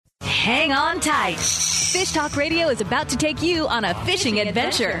hang on tight. Fish Talk Radio is about to take you on a fishing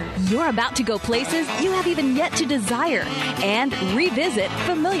adventure. You're about to go places you have even yet to desire and revisit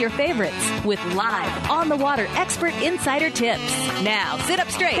familiar favorites with live, on-the-water expert insider tips. Now, sit up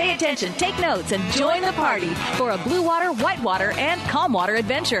straight, pay attention, take notes, and join the party for a blue water, whitewater, and calm water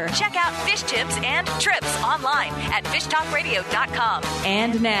adventure. Check out fish tips and trips online at fishtalkradio.com.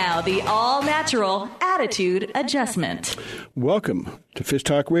 And now, the all-natural attitude adjustment. Welcome to Fish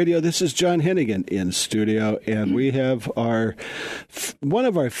Talk Radio. This is John Hennigan in studio, and we have one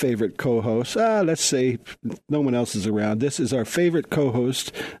of our favorite co-hosts. Let's say no one else is around. This is our favorite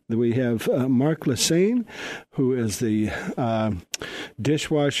co-host. We have Mark Lassane, who is the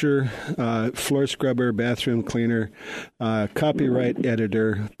dishwasher, floor scrubber, bathroom cleaner, copyright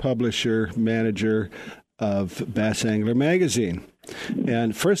editor, publisher, manager of Bass Angler Magazine.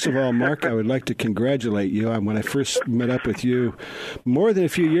 And first of all, Mark, I would like to congratulate you. When I first met up with you more than a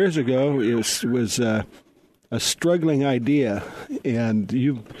few years ago, it was a struggling idea. And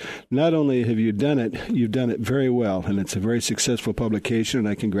you not only have you done it, you've done it very well. And it's a very successful publication, and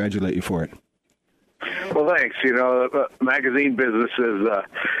I congratulate you for it. Well, thanks. You know, the magazine business is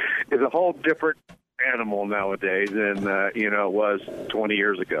a whole different animal nowadays than, it was 20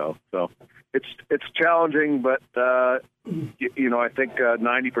 years ago. So it's challenging, but, I think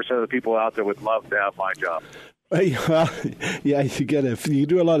 90% of the people out there would love to have my job. Well, yeah, you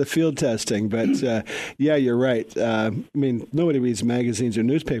do a lot of field testing, but yeah, you're right. Nobody reads magazines or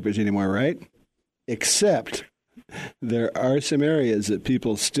newspapers anymore, right? Except there are some areas that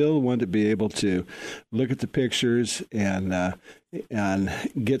people still want to be able to look at the pictures and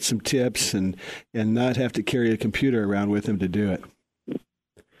get some tips and not have to carry a computer around with them to do it.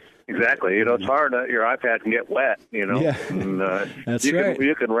 Exactly. It's hard. Your iPad can get wet. Yeah, and, that's right.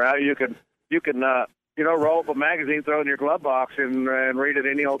 You can roll up a magazine, throw it in your glove box, and read it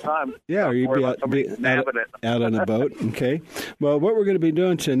any old time. Yeah, or you'd be out on a boat. Okay. Well, what we're going to be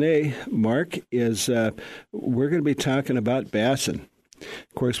doing today, Mark, is we're going to be talking about bassing.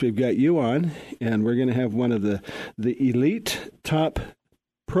 Of course, we've got you on, and we're going to have one of the elite top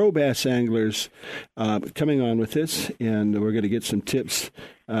pro bass anglers coming on with this, and we're going to get some tips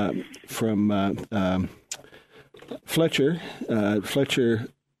from Fletcher.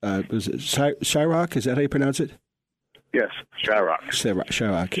 Was it Shyrock? Is that how you pronounce it? Yes, Shyrock. Shyrock.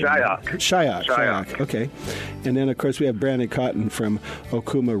 Okay. And then, of course, we have Brandon Cotton from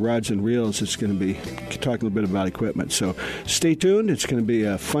Okuma Rods and Reels. It's going to be talking a little bit about equipment. So stay tuned. It's going to be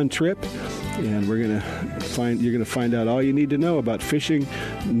a fun trip, and you're going to find out all you need to know about fishing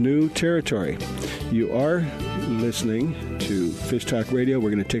new territory. You are listening to Fish Talk Radio.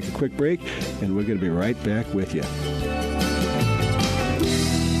 We're going to take a quick break, and we're going to be right back with you.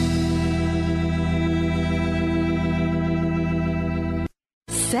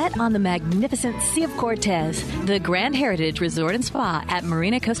 Set on the magnificent Sea of Cortez, the Grand Heritage Resort and Spa at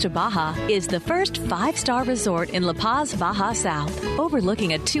Marina Costa Baja is the first 5-star resort in La Paz, Baja South.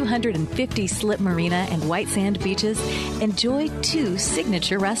 Overlooking a 250-slip marina and white sand beaches, enjoy 2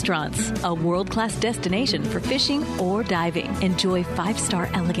 signature restaurants, a world-class destination for fishing or diving. Enjoy 5-star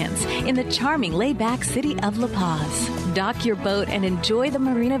elegance in the charming laid-back city of La Paz. Dock your boat and enjoy the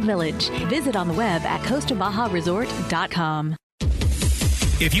Marina Village. Visit on the web at CostaBajaResort.com.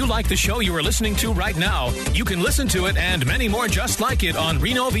 If you like the show you are listening to right now, you can listen to it and many more just like it on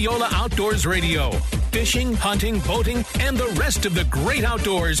Reno Viola Outdoors Radio. Fishing, hunting, boating, and the rest of the great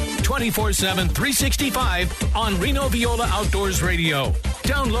outdoors 24/7, 365 on Reno Viola Outdoors Radio.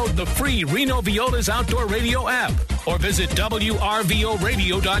 Download the free Reno Viola's Outdoor Radio app or visit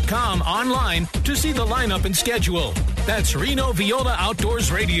WRVORadio.com online to see the lineup and schedule. That's Reno Viola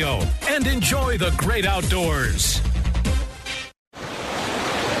Outdoors Radio. And enjoy the great outdoors.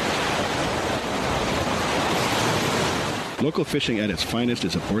 Local fishing at its finest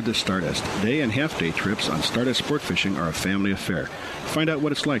is aboard the Stardust. Day and half-day trips on Stardust Sport Fishing are a family affair. Find out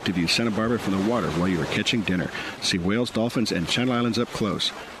what it's like to view Santa Barbara from the water while you are catching dinner. See whales, dolphins, and Channel Islands up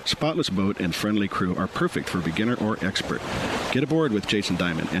close. Spotless boat and friendly crew are perfect for beginner or expert. Get aboard with Jason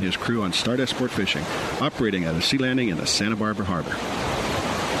Diamond and his crew on Stardust Sport Fishing, operating at a sea landing in the Santa Barbara Harbor.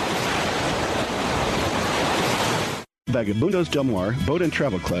 Vagabundos Del Mar Boat and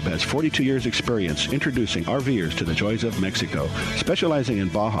Travel Club has 42 years experience introducing RVers to the joys of Mexico. Specializing in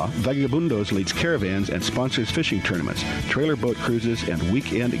Baja, Vagabundos leads caravans and sponsors fishing tournaments, trailer boat cruises, and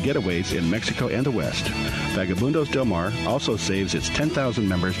weekend getaways in Mexico and the West. Vagabundos Del Mar also saves its 10,000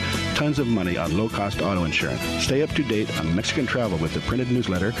 members tons of money on low-cost auto insurance. Stay up to date on Mexican travel with the printed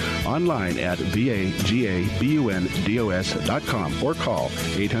newsletter online at vagabundos.com or call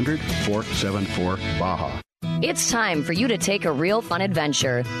 800-474-BAJA. It's time for you to take a real fun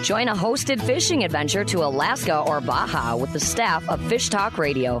adventure. Join a hosted fishing adventure to Alaska or Baja with the staff of Fish Talk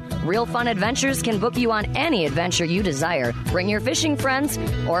Radio. Real Fun Adventures can book you on any adventure you desire. Bring your fishing friends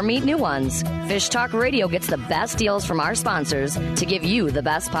or meet new ones. Fish Talk Radio gets the best deals from our sponsors to give you the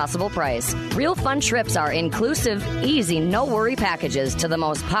best possible price. Real Fun trips are inclusive, easy, no-worry packages to the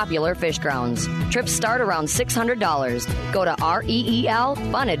most popular fish grounds. Trips start around $600. Go to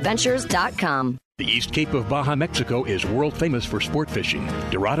REELFunadventures.com. The East Cape of Baja, Mexico is world famous for sport fishing.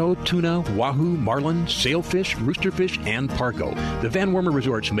 Dorado, tuna, wahoo, marlin, sailfish, roosterfish, and pargo. The Van Wormer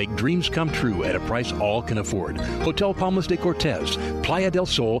resorts make dreams come true at a price all can afford. Hotel Palmas de Cortez, Playa del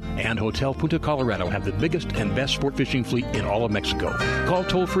Sol, and Hotel Punta Colorado have the biggest and best sport fishing fleet in all of Mexico. Call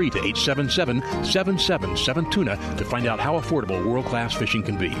toll-free to 877-777-TUNA to find out how affordable world-class fishing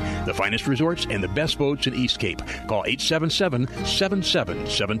can be. The finest resorts and the best boats in East Cape. Call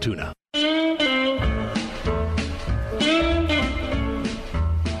 877-777-TUNA.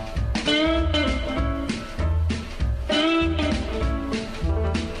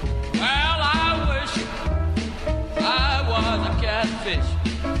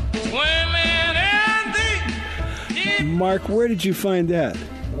 Mark, where did you find that?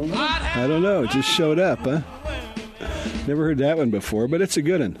 I don't know. It just showed up, huh? Never heard that one before, but it's a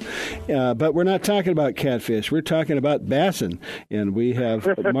good one. But we're not talking about catfish. We're talking about bassin', and we have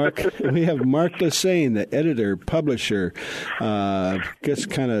Mark. Lassane, the editor, publisher, guess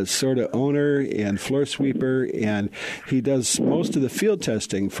kind of sort of owner and floor sweeper, and he does most of the field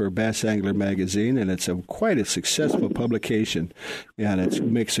testing for Bass Angler Magazine, and it's quite a successful publication, and it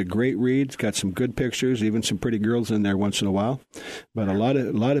makes a great read. It's got some good pictures, even some pretty girls in there once in a while, but a lot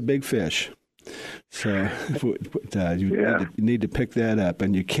of big fish. So you need to pick that up,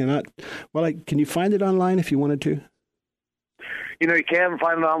 and you cannot. Well, can you find it online if you wanted to? You can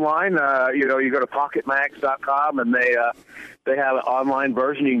find it online. You go to pocketmags.com, and they have an online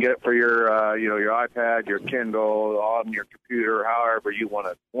version. You can get it for your your iPad, your Kindle, on your computer, however you want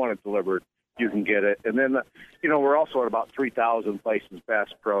it delivered. You can get it, and then we're also at about 3,000 places: Bass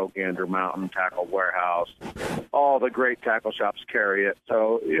Pro, Gander Mountain, Tackle Warehouse. All the great tackle shops carry it,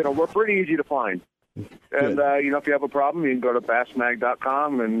 so we're pretty easy to find. And if you have a problem, you can go to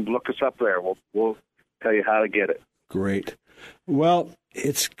bassmag.com and look us up there. We'll tell you how to get it. Great. Well,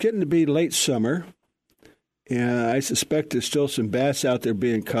 it's getting to be late summer, and I suspect there's still some bass out there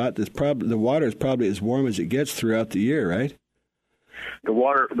being caught. The water is probably as warm as it gets throughout the year, right? The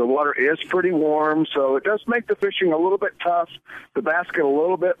water is pretty warm, so it does make the fishing a little bit tough. The bass get a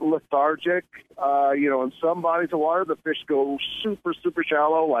little bit lethargic. In some bodies of water, the fish go super, super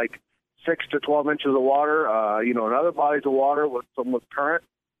shallow, like 6 to 12 inches of water. In other bodies of water with current,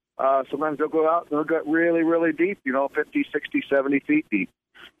 sometimes they'll go out and they'll get really, really deep, 50, 60, 70 feet deep.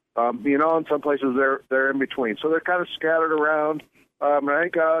 In some places they're in between. So they're kind of scattered around. I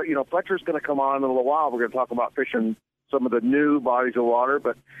think, Fletcher's going to come on in a little while. We're going to talk about fishing some of the new bodies of water,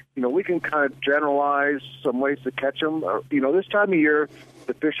 but, we can kind of generalize some ways to catch them. This time of year,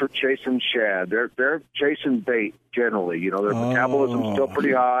 the fish are chasing shad. They're chasing bait generally. Their metabolism's still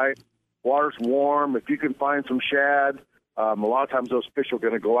pretty high. Water's warm. If you can find some shad, a lot of times those fish are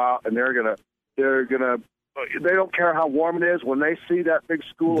going to go out and they don't care how warm it is. When they see that big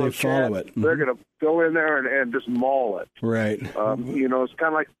school of shad, they're going to go in there and just maul it. Right. It's kind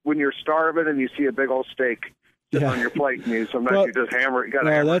of like when you're starving and you see a big old steak sitting on your plate, and sometimes you just hammer it. You got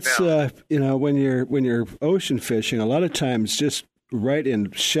to hammer it down. When you're ocean fishing, a lot of times just right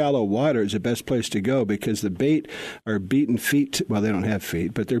in shallow water is the best place to go, because the bait are beaten feet. Well, they don't have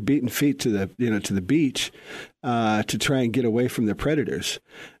feet, but they're beaten feet to the the beach to try and get away from the predators.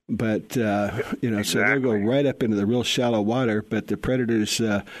 But exactly. So they'll go right up into the real shallow water, but the predators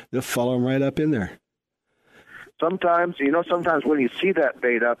they'll follow them right up in there. Sometimes when you see that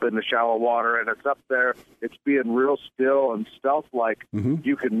bait up in the shallow water and it's up there, it's being real still and stealth-like,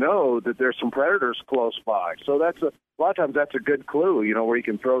 you can know that there's some predators close by. So a lot of times that's a good clue, where you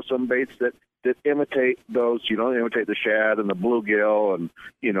can throw some baits that imitate those, imitate the shad and the bluegill and,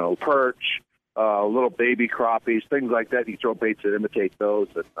 perch, little baby crappies, things like that. You throw baits that imitate those,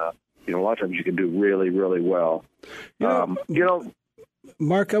 and, a lot of times you can do really, really well.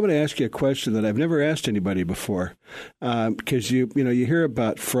 Mark, I want to ask you a question that I've never asked anybody before, because you hear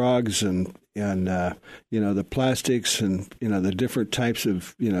about frogs and the plastics and the different types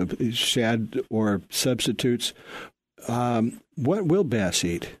of shad or substitutes. What will bass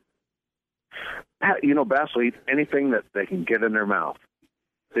eat? Bass will eat anything that they can get in their mouth.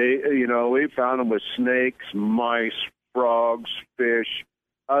 We found them with snakes, mice, frogs, fish,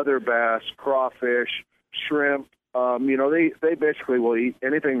 other bass, crawfish, shrimp. they basically will eat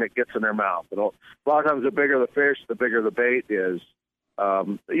anything that gets in their mouth. A lot of times, the bigger the fish, the bigger the bait is.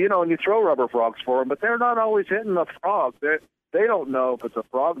 And you throw rubber frogs for them, but they're not always hitting the frog. They don't know if it's a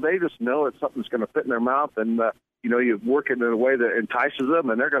frog. They just know it's something's going to fit in their mouth, and you work it in a way that entices them,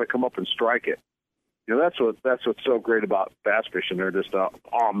 and they're going to come up and strike it. That's what's so great about bass fishing. They're just an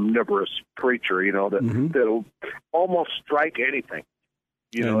omnivorous creature, that'll almost strike anything.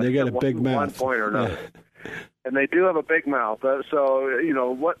 And they got a big mouth. One point or another. And they do have a big mouth. So,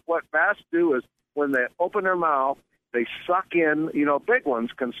 what bass do is when they open their mouth, they suck in, big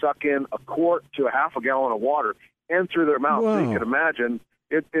ones can suck in a quart to a half a gallon of water in through their mouth. Whoa. So you can imagine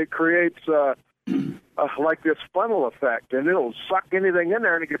it creates like this funnel effect, and it'll suck anything in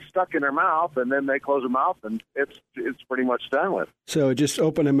there, and it gets stuck in their mouth, and then they close their mouth, and it's pretty much done with. So it just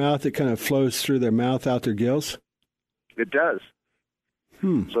open their mouth, it kind of flows through their mouth out their gills? It does.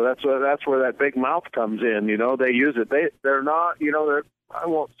 So that's where that big mouth comes in. They use it. They're not. I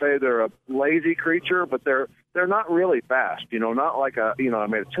won't say they're a lazy creature, but they're not really fast. Not like a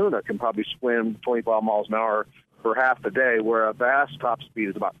tuna can probably swim 25 miles an hour for half the day, where a bass top speed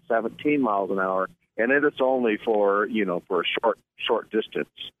is about 17 miles an hour, and it's only for for a short distance.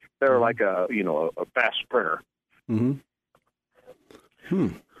 They're like a fast sprinter.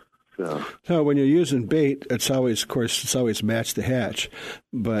 So when you're using bait, it's always match the hatch.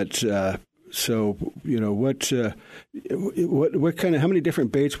 But what kind of, how many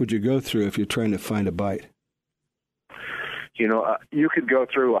different baits would you go through if you're trying to find a bite? You could go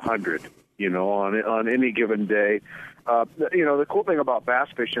through 100. On any given day. The cool thing about bass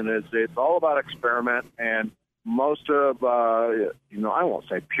fishing is it's all about experiment, and most of I won't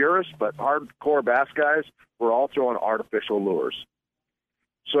say purists, but hardcore bass guys, we're all throwing artificial lures.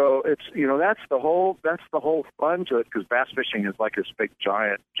 So it's that's the whole fun to it, because bass fishing is like this big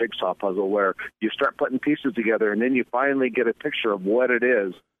giant jigsaw puzzle where you start putting pieces together, and then you finally get a picture of what it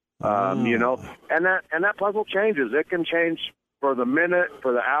is. And that puzzle changes. It can change for the minute,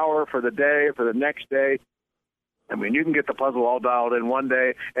 for the hour, for the day, for the next day. I mean, you can get the puzzle all dialed in one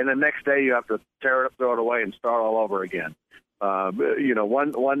day, and the next day you have to tear it up, throw it away, and start all over again.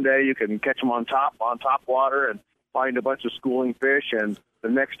 One day you can catch them on top water and find a bunch of schooling fish, and the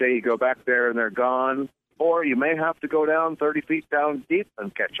next day you go back there and they're gone. Or you may have to go down 30 feet down deep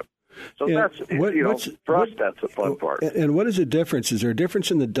and catch them. So that's the fun part. And what is the difference? Is there a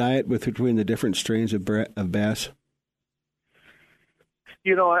difference in the diet between the different strains of bass?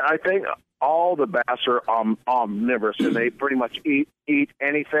 I think all the bass are omnivorous, and they pretty much eat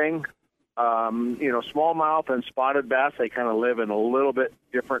anything. Smallmouth and spotted bass, they kind of live in a little bit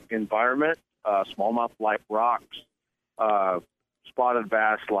different environment. Smallmouth like rocks, spotted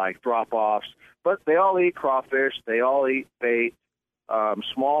bass like drop-offs, but they all eat crawfish. They all eat bait.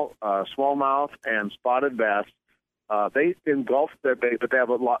 Smallmouth and spotted bass, they engulf their bait, but they have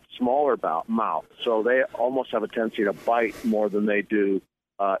a lot smaller mouth, so they almost have a tendency to bite more than they do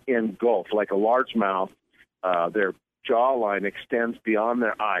engulf. Like a largemouth, their jawline extends beyond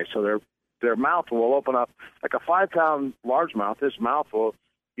their eye, so their mouth will open up like a 5-pound largemouth. This mouth will,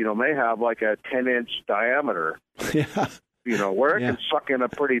 may have like a 10-inch diameter. Yeah. Where it can suck in a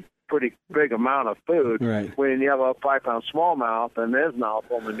pretty big amount of food. Right. When you have a 5-pound smallmouth, and his mouth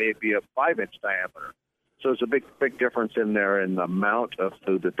only may be a 5-inch diameter. So there's a big difference in there in the amount of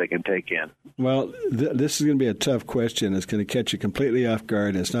food that they can take in. Well, this is going to be a tough question. It's going to catch you completely off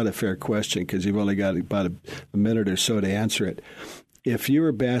guard. It's not a fair question because you've only got about a minute or so to answer it. If you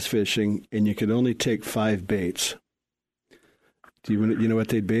were bass fishing and you could only take 5 baits, do you know what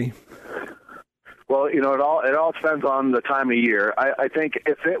they'd be? Well, it all depends on the time of year. I think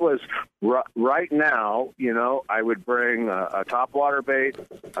if it was right now, I would bring a topwater bait,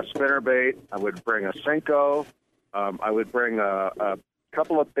 a spinner bait. I would bring a Senko. I would bring a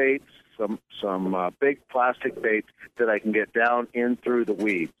couple of baits, some big plastic baits that I can get down in through the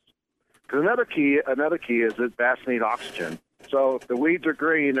weeds. Because another key is that bass need oxygen. So if the weeds are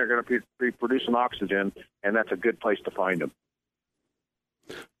green, they're going to be producing oxygen, and that's a good place to find them.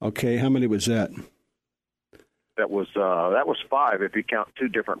 Okay, how many was that? That was 5 if you count 2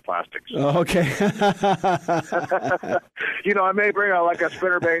 different plastics. Oh, okay. I may bring a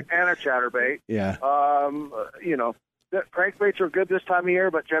spinnerbait and a chatterbait. Yeah. Crankbaits are good this time of year,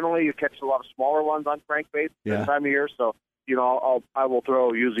 but generally you catch a lot of smaller ones on crankbaits this time of year. So I will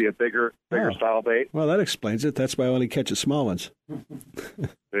throw usually a bigger style bait. Well, that explains it. That's why I only catch the small ones.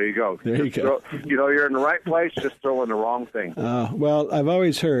 There you go. You're in the right place, just throwing the wrong thing. Well, I've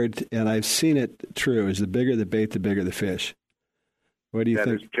always heard, and I've seen it true, is the bigger the bait, the bigger the fish. What do you think?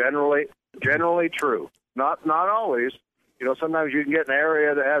 That is generally true. Not always. Sometimes you can get an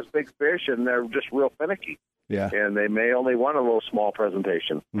area that has big fish, and they're just real finicky. Yeah. And they may only want a little small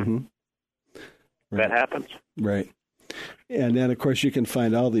presentation. Mm-hmm. Right. That happens. Right. And then, of course, you can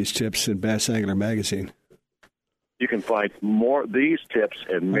find all these tips in Bass Angler Magazine. You can find these tips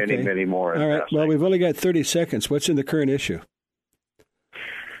and many more. All right. Well, we've only got 30 seconds. What's in the current issue?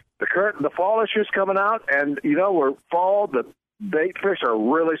 The fall issue is coming out, and we're fall. The bait fish are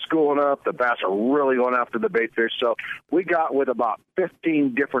really schooling up. The bass are really going after the bait fish. So we got with about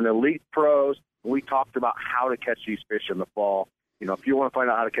 15 different elite pros. We talked about how to catch these fish in the fall. If you want to find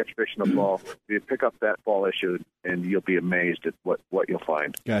out how to catch fish in the fall, you pick up that fall issue, and you'll be amazed at what you'll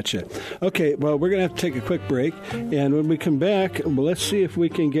find. Gotcha. Okay, well, we're going to have to take a quick break, and when we come back, let's see if we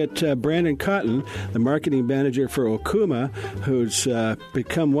can get Brandon Cotton, the marketing manager for Okuma, who's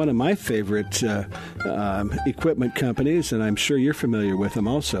become one of my favorite equipment companies, and I'm sure you're familiar with them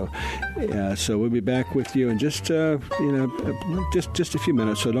also. So we'll be back with you in just a few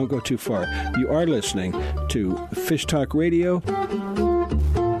minutes, so don't go too far. You are listening to Fish Talk Radio.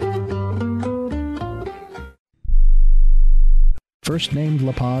 First named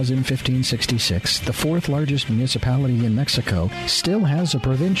La Paz in 1566, the fourth largest municipality in Mexico still has a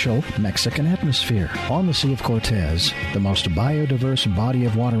provincial Mexican atmosphere. On the Sea of Cortez, the most biodiverse body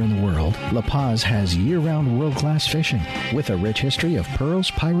of water in the world, La Paz has year-round world-class fishing. With a rich history of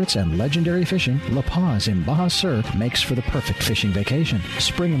pearls, pirates, and legendary fishing, La Paz in Baja Sur makes for the perfect fishing vacation.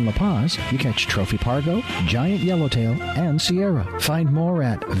 Spring in La Paz, you catch trophy pargo, giant yellowtail, and Sierra. Find more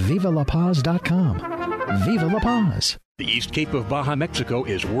at vivalapaz.com. Viva La Paz! The East Cape of Baja, Mexico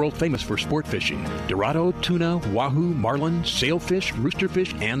is world famous for sport fishing. Dorado, tuna, wahoo, marlin, sailfish,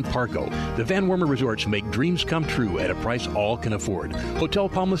 roosterfish, and pargo. The Van Wormer resorts make dreams come true at a price all can afford. Hotel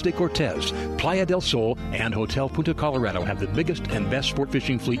Palmas de Cortez, Playa del Sol, and Hotel Punta Colorado have the biggest and best sport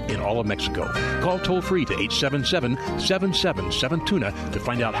fishing fleet in all of Mexico. Call toll-free to 877-777-TUNA to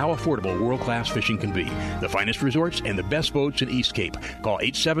find out how affordable world-class fishing can be. The finest resorts and the best boats in East Cape. Call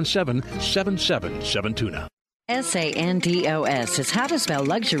 877-777-TUNA. Sandos is how to spell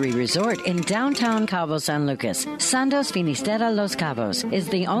luxury resort in downtown Cabo San Lucas. Sandos Finisterra Los Cabos is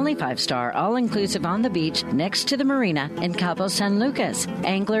the only 5-star all-inclusive on the beach next to the marina in Cabo San Lucas.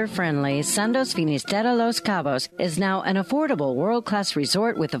 Angler-friendly Sandos Finisterra Los Cabos is now an affordable world-class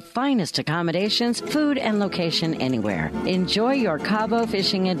resort with the finest accommodations, food, and location anywhere. Enjoy your Cabo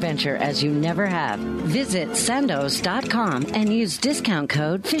fishing adventure as you never have. Visit sandos.com and use discount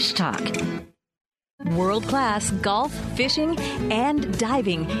code FISHTALK. World-class golf, fishing, and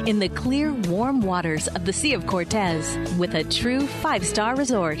diving in the clear, warm waters of the Sea of Cortez with a true 5-star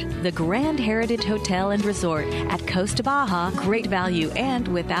resort. The Grand Heritage Hotel and Resort at Costa Baja. Great value and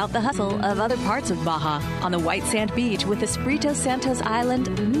without the hustle of other parts of Baja. On the white sand beach with Espiritu Santos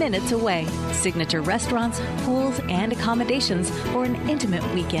Island minutes away. Signature restaurants, pools, and accommodations for an intimate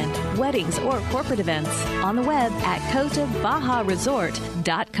weekend, weddings, or corporate events. On the web at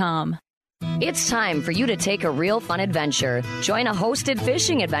CostaBajaResort.com. It's time for you to take a real fun adventure. Join a hosted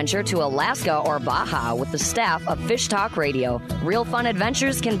fishing adventure to Alaska or Baja with the staff of Fish Talk Radio. Real Fun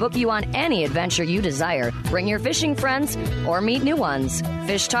Adventures can book you on any adventure you desire. Bring your fishing friends or meet new ones.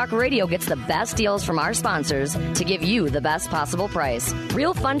 Fish Talk Radio gets the best deals from our sponsors to give you the best possible price.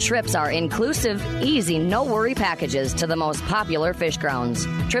 Real Fun trips are inclusive, easy, no-worry packages to the most popular fish grounds.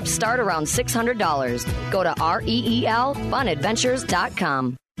 Trips start around $600. Go to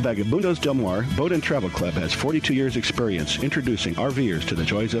REELFunadventures.com. Vagabundos Del Mar Boat and Travel Club has 42 years experience introducing RVers to the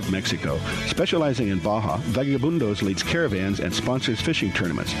joys of Mexico. Specializing in Baja, Vagabundos leads caravans and sponsors fishing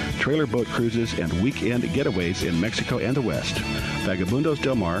tournaments, trailer boat cruises, and weekend getaways in Mexico and the West. Vagabundos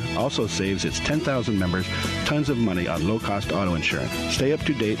Del Mar also saves its 10,000 members tons of money on low-cost auto insurance. Stay up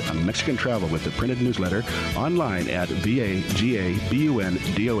to date on Mexican travel with the printed newsletter online at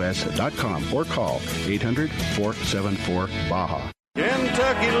vagabundos.com or call 800-474-BAJA.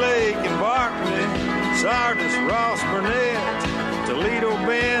 Kentucky Lake and Sardis, Ross Burnett, Toledo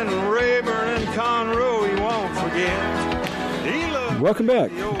Bend, Rayburn, and Conroe, you won't forget. Welcome back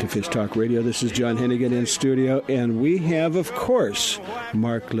to Fish Talk Radio. This is John Hennigan in studio, and we have, of course,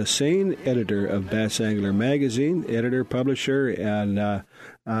 Mark Lassagne, editor of Bass Angler Magazine, editor, publisher, and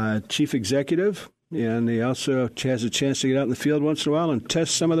chief executive. And he also has a chance to get out in the field once in a while and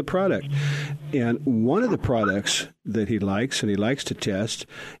test some of the product. And one of the products that he likes, and he likes to test,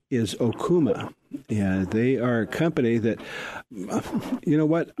 is Okuma. And they are a company that, you know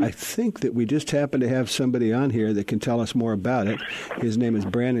what, I think that we just happen to have somebody on here that can tell us more about it. His name is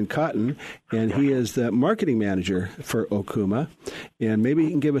Brandon Cotton, and he is the marketing manager for Okuma. And maybe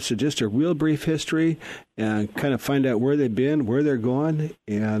he can give us just a real brief history and kind of find out where they've been, where they're going,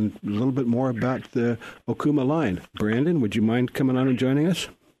 and a little bit more about the Okuma line. Brandon, would you mind coming on and joining us?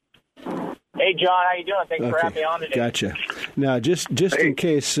 Hey, John, how you doing? Thanks for having me on today. Gotcha. Now, just in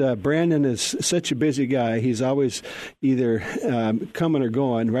case, Brandon is such a busy guy. He's always either coming or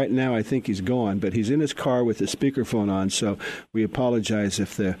going. Right now, I think he's going, but he's in his car with the speakerphone on, so we apologize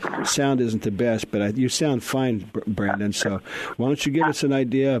if the sound isn't the best, but you sound fine, Brandon. So why don't you give us an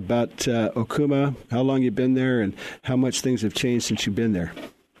idea about Okuma, how long you've been there, and how much things have changed since you've been there?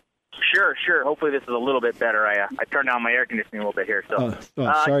 Sure. Hopefully this is a little bit better. I turned down my air conditioning a little bit here. So.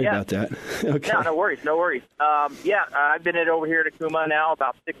 Sorry about that. Okay. No worries. I've been over here at Okuma now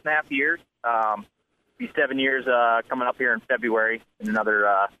about 6.5 years. Be 7 years coming up here in February in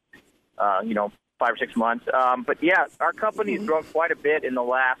another 5 or 6 months. But yeah, our company has grown quite a bit in the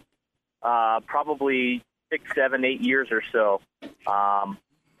last probably 6, 7, 8 years or so.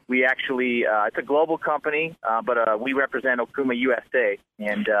 We actually, it's a global company, but we represent Okuma USA,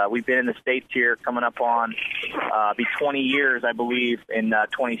 and we've been in the States here coming up on be 20 years, I believe, in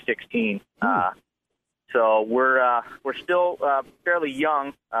 2016. So we're still fairly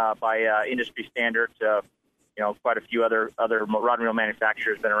young by industry standards. Quite a few other rod and reel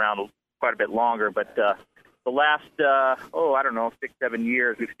manufacturers have been around quite a bit longer, but the last 6, 7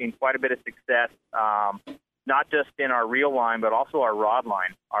 years, we've seen quite a bit of success. Not just in our reel line, but also our rod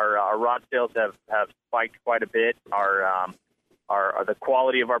line. Our rod sales have spiked quite a bit. The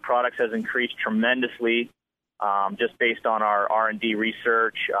quality of our products has increased tremendously, just based on our R&D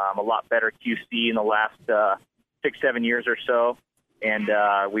research. A lot better QC in the last 6, 7 years or so, and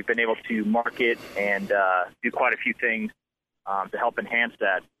we've been able to market and do quite a few things to help enhance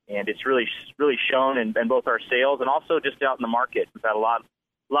that. And it's really shown in both our sales and also just out in the market. We've had a lot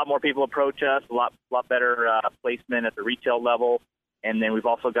more people approach us, a lot better placement at the retail level. And then we've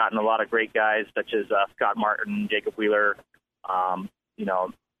also gotten a lot of great guys such as Scott Martin, Jacob Wheeler, behind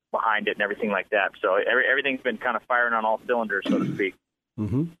it and everything like that. So everything's been kind of firing on all cylinders, so to speak.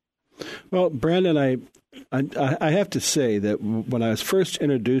 Mm-hmm. Well, Brandon, I have to say that when I was first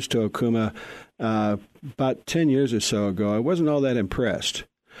introduced to Okuma about 10 years or so ago, I wasn't all that impressed.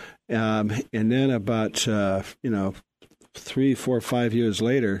 And then about, 3, 4, 5 years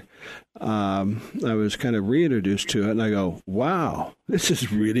later, I was kind of reintroduced to it, and I go, "Wow, this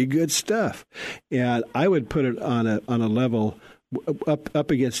is really good stuff." And I would put it on a level up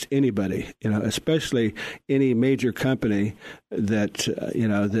against anybody, especially any major company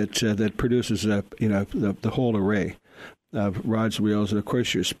that produces the whole array of rods, reels, and of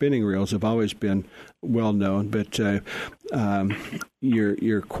course your spinning reels have always been well known, but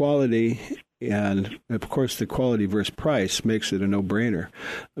your quality. And, of course, the quality versus price makes it a no-brainer.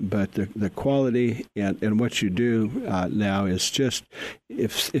 But the quality and what you do now is just,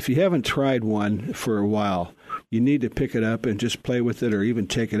 if you haven't tried one for a while, you need to pick it up and just play with it or even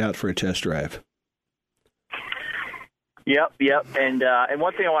take it out for a test drive. Yep. And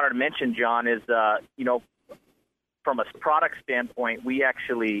one thing I wanted to mention, John, is, from a product standpoint, we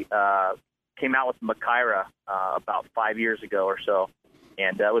actually came out with Makaira about 5 years ago or so.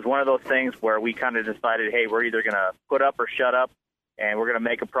 And it was one of those things where we kind of decided, hey, we're either going to put up or shut up, and we're going to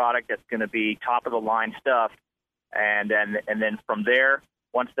make a product that's going to be top-of-the-line stuff. And then from there,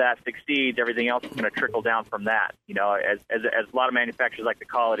 once that succeeds, everything else is going to trickle down from that. As a lot of manufacturers like to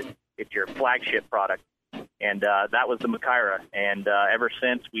call it, it's your flagship product. And that was the Makaira. And ever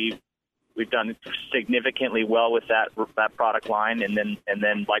since, we've done significantly well with that product line. And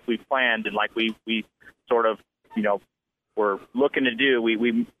then like we planned and like we sort of, we're looking to do,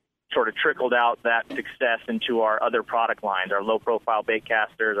 we sort of trickled out that success into our other product lines, our low-profile bait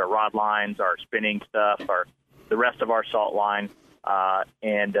casters, our rod lines, our spinning stuff, the rest of our salt line. As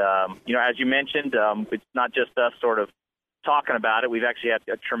you mentioned, it's not just us sort of talking about it. We've actually had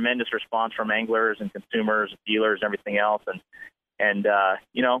a tremendous response from anglers and consumers, dealers, and everything else. And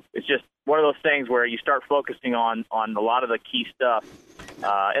it's just one of those things where you start focusing on a lot of the key stuff.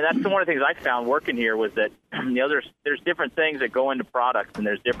 And that's one of the things I found working here was that, there's different things that go into products and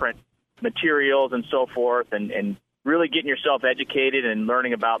there's different materials and so forth, and really getting yourself educated and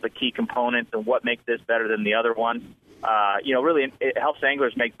learning about the key components and what makes this better than the other one. Really it helps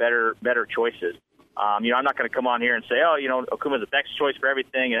anglers make better choices. I'm not going to come on here and say, Okuma's the best choice for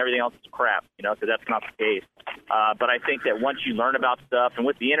everything and everything else is crap, because that's not the case. But I think that once you learn about stuff and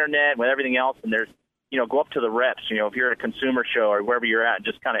with the internet, with everything else, and there's, go up to the reps, if you're at a consumer show or wherever you're at,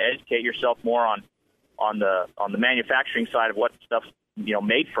 just kind of educate yourself more on the manufacturing side of what stuff's,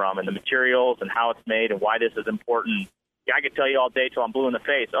 made from and the materials and how it's made and why this is important. Yeah, I could tell you all day till I'm blue in the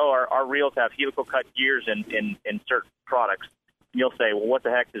face. Oh, our reels have helical cut gears in certain products. And you'll say, well, what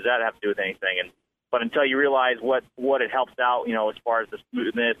the heck does that have to do with anything? But until you realize what it helps out, as far as the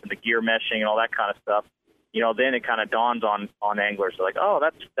smoothness and the gear meshing and all that kind of stuff, then it kind of dawns on anglers. They're like, oh,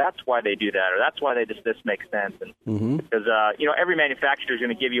 that's why they do that, or that's why this makes sense. And because every manufacturer is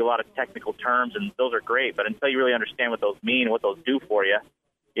going to give you a lot of technical terms, and those are great, but until you really understand what those mean, what those do for you,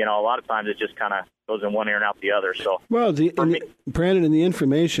 a lot of times it just kind of goes in one ear and out the other. So, well, Brandon, in the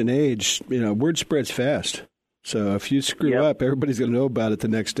information age, word spreads fast. So if you screw up, everybody's going to know about it the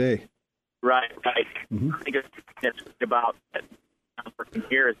next day. Right. I think it's about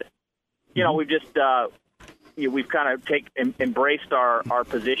here is that, we've just we've kind of embraced our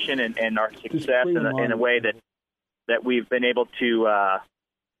position and our success in a way that we've been able to,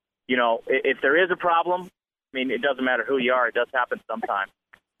 if there is a problem, I mean, it doesn't matter who you are, it does happen sometimes.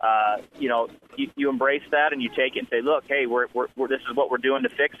 You embrace that and you take it and say, look, hey, we're this is what we're doing to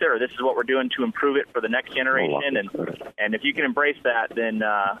fix it, or this is what we're doing to improve it for the next generation. And if you can embrace that, then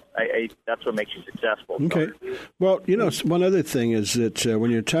that's what makes you successful. Okay. Well, one other thing is that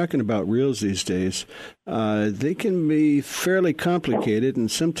when you're talking about reels these days, they can be fairly complicated, and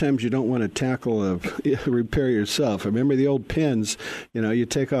sometimes you don't want to tackle a repair yourself. I remember the old pins, you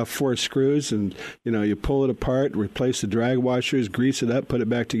take off 4 screws and, you pull it apart, replace the drag washers, grease it up, put it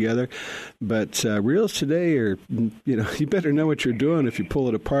back together. But reels today are, you better know what you're doing if you pull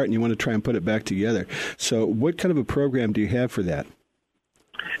it apart and you want to try and put it back together. So what kind of a program do you have for that?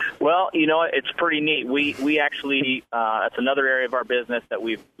 Well, it's pretty neat. We actually, that's another area of our business that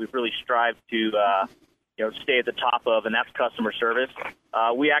we've really strived to, stay at the top of, and that's customer service.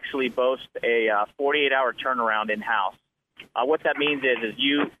 We actually boast a 48-hour turnaround in-house. What that means is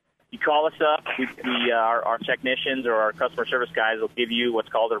you call us up. Our technicians or our customer service guys will give you what's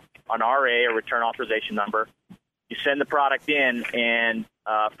called an RA, a return authorization number. You send the product in, and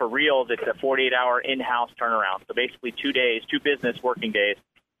for reels, it's a 48-hour in-house turnaround. So basically 2 days, 2 business working days,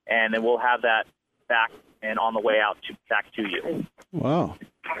 and then we'll have that back and on the way out back to you. Wow.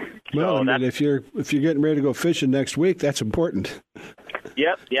 Well, if you're getting ready to go fishing next week, that's important.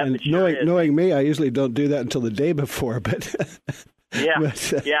 Yep. And knowing me, I usually don't do that until the day before, but.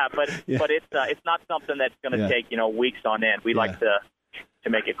 But it's not something that's going to take weeks on end. We like to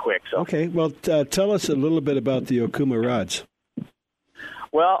make it quick. So okay, well, tell us a little bit about the Okuma rods.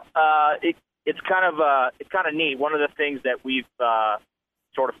 Well, it's kind of neat. One of the things that we've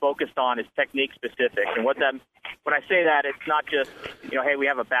sort of focused on is technique specific, and when I say that, it's not just hey, we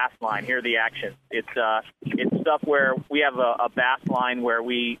have a bass line, here are the actions. It's stuff where we have a bass line where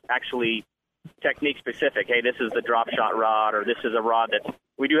we actually technique specific. Hey, this is the drop shot rod, or this is a rod that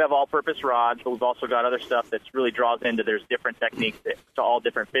we do have all-purpose rods, but we've also got other stuff that really draws into there's different techniques to all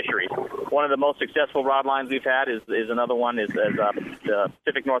different fisheries. One of the most successful rod lines we've had is another one is the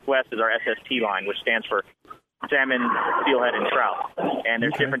Pacific Northwest is our SST line, which stands for salmon, steelhead, and trout. And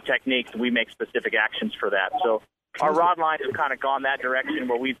there's different techniques. We make specific actions for that. So our rod lines have kind of gone that direction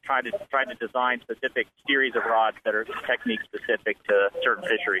where we've tried to design specific series of rods that are technique specific to certain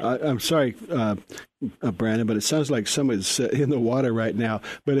fisheries. I'm sorry, Brandon, but it sounds like someone's in the water right now.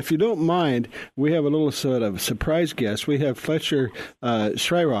 But if you don't mind, we have a little sort of surprise guest. We have Fletcher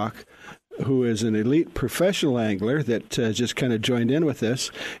Schreirock, who is an elite professional angler that just kind of joined in with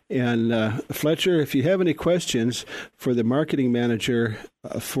us. And Fletcher, if you have any questions for the marketing manager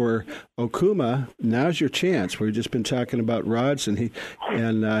for Okuma, now's your chance. We've just been talking about rods, and he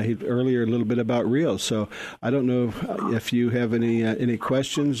earlier a little bit about reels. So I don't know if you have any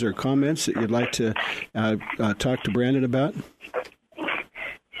questions or comments that you'd like to talk to Brandon about.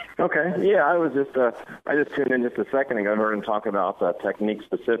 Okay. Yeah, I just tuned in just a second ago and heard him talk about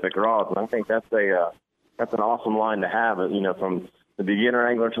technique-specific rods, and I think that's an awesome line to have. From the beginner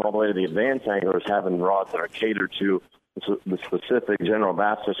angler to all the way to the advanced anglers, having rods that are catered to the specific general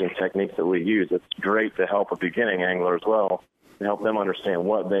bass fishing techniques that we use. It's great to help a beginning angler as well, to help them understand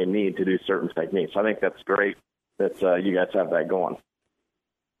what they need to do certain techniques. I think that's great that you guys have that going.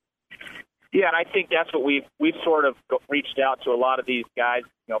 Yeah, and I think that's what we've sort of reached out to a lot of these guys,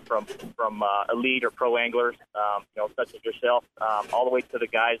 from elite or pro anglers, such as yourself, all the way to the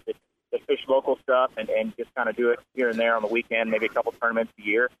guys that fish local stuff and just kind of do it here and there on the weekend, maybe a couple tournaments a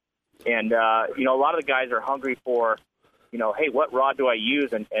year. And, a lot of the guys are hungry for, hey, what rod do I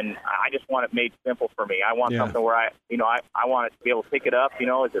use? And I just want it made simple for me. I want something where I want it to be able to pick it up.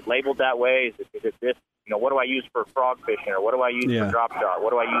 Is it labeled that way? Is it this? What do I use for frog fishing, or what do I use for drop shot? What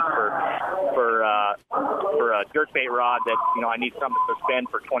do I use for a jerkbait rod that I need something to suspend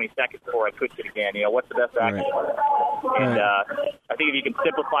for 20 seconds before I twitch it again? What's the best action? Right. And I think if you can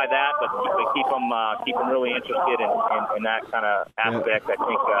simplify that, but keep them really interested in that kind of aspect, I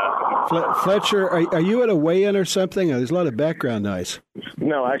think. Fletcher, are you at a weigh-in or something? There's a lot of background noise.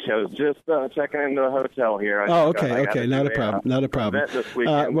 No, actually, I was just checking into a hotel here. Okay, not a problem. This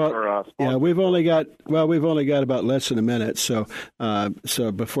weekend we've only got Well, we've only got about less than a minute, so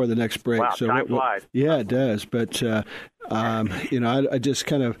before the next break. Wow, so time flies. Yeah, it does. But I just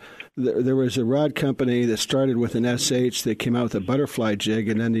kind of there was a rod company that started with an SH that came out with a butterfly jig,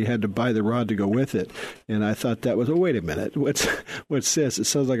 and then you had to buy the rod to go with it. And I thought that was, wait a minute, what's this? It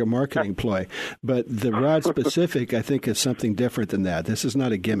sounds like a marketing ploy. But the rod specific, I think, is something different than that. This is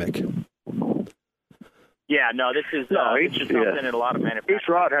not a gimmick. Yeah, no, this is something that a lot of manufacturers. Each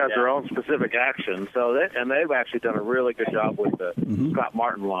rod has their own specific action, and they've actually done a really good job with the Scott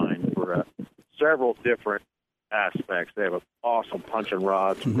Martin line for several different aspects. They have an awesome punching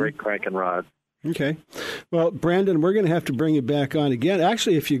rods, great cranking rods. Okay. Well, Brandon, we're going to have to bring you back on again.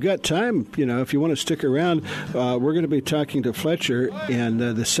 Actually, if you've got time, if you want to stick around, we're going to be talking to Fletcher, and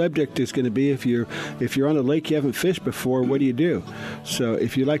the subject is going to be if you're on a lake you haven't fished before, what do you do? So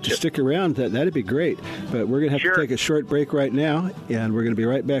if you'd like to stick around, that'd be great. But we're going to have to take a short break right now, and we're going to be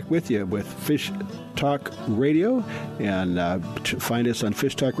right back with you with Fish Talk Radio, and find us on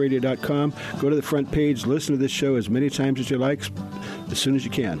fishtalkradio.com. Go to the front page, listen to this show as many times as you like, as soon as you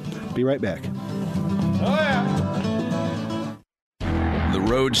can. Be right back. Oh, yeah. The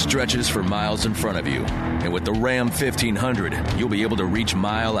road stretches for miles in front of you, and with the Ram 1500, you'll be able to reach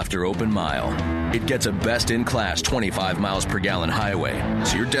mile after open mile. It gets a best-in-class 25 miles per gallon highway,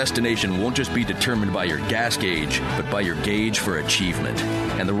 so your destination won't just be determined by your gas gauge, but by your gauge for achievement.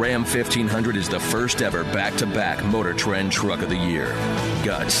 And the Ram 1500 is the first ever back-to-back Motor Trend Truck of the Year.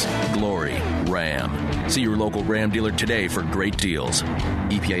 Guts, glory, Ram. See your local Ram dealer today for great deals.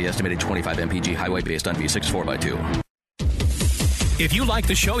 EPA estimated 25 mpg highway based on V6 4x2. If you like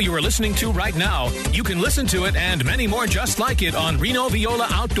the show you are listening to right now, you can listen to it and many more just like it on Reno Viola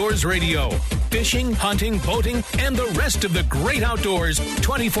Outdoors Radio. Fishing, hunting, boating, and the rest of the great outdoors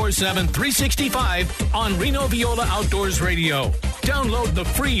 24/7, 365 on Reno Viola Outdoors Radio. Download the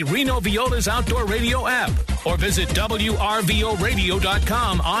free Reno Viola's Outdoor Radio app or visit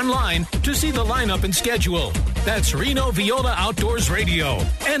WRVOradio.com online to see the lineup and schedule. That's Reno Viola Outdoors Radio.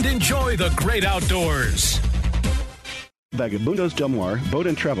 And enjoy the great outdoors. Vagabundos Del Mar Boat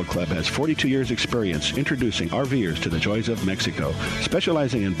and Travel Club has 42 years experience introducing RVers to the joys of Mexico.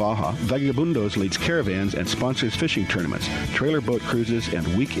 Specializing in Baja, Vagabundos leads caravans and sponsors fishing tournaments, trailer boat cruises, and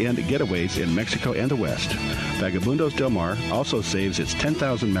weekend getaways in Mexico and the West. Vagabundos Del Mar also saves its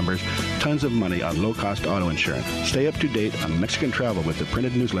 10,000 members tons of money on low-cost auto insurance. Stay up to date on Mexican travel with the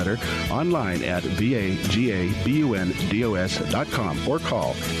printed newsletter online at vagabundos.com or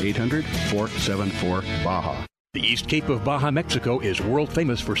call 800-474-BAJA. The East Cape of Baja, Mexico is world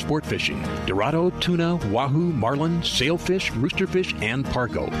famous for sport fishing. Dorado, tuna, wahoo, marlin, sailfish, roosterfish, and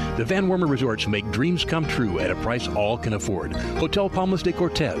pargo. The Van Wormer resorts make dreams come true at a price all can afford. Hotel Palmas de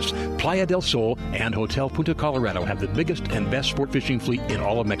Cortez, Playa del Sol, and Hotel Punta Colorado have the biggest and best sport fishing fleet in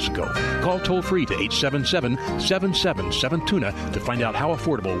all of Mexico. Call toll-free to 877-777-TUNA to find out how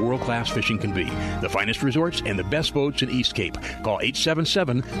affordable world-class fishing can be. The finest resorts and the best boats in East Cape. Call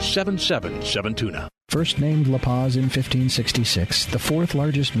 877-777-TUNA. First named La Paz in 1566, the fourth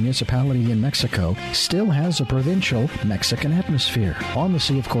largest municipality in Mexico still has a provincial Mexican atmosphere. On the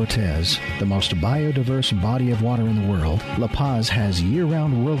Sea of Cortez, the most biodiverse body of water in the world, La Paz has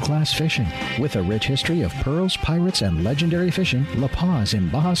year-round world-class fishing. With a rich history of pearls, pirates, and legendary fishing, La Paz in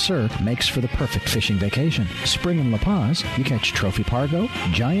Baja Sur makes for the perfect fishing vacation. Spring in La Paz, you catch trophy pargo,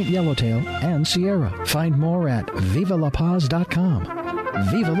 giant yellowtail, and Sierra. Find more at VivaLaPaz.com.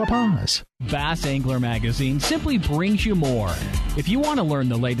 Viva La Paz! Bass Angler Magazine simply brings you more. If you want to learn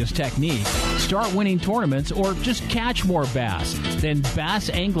the latest techniques, start winning tournaments, or just catch more bass, then Bass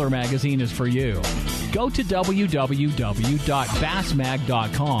Angler Magazine is for you. Go to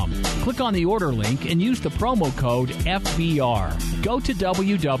www.bassmag.com. Click on the order link and use the promo code FBR. Go to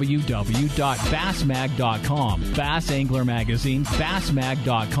www.bassmag.com. Bass Angler Magazine,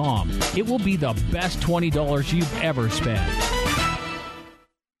 bassmag.com. It will be the best $20 you've ever spent.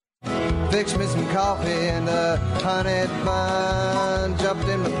 Fix me some coffee and a honey bun. Jumped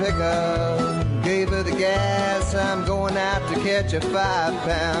in the pickup, gave her the gas. I'm going out to catch a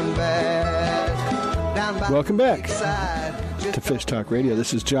 5-pound bass. Welcome back to Fish Talk Radio.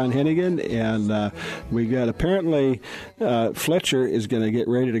 This is John Hennigan, and we got apparently Fletcher is going to get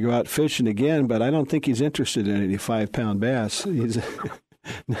ready to go out fishing again, but I don't think he's interested in any 5-pound bass. He's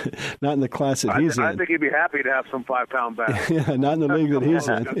not in the class that he's in. I think he'd be happy to have some 5-pound bass. Yeah, not in the league that he's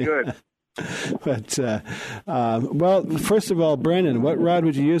in. That's good. But, well, first of all, Brandon, what rod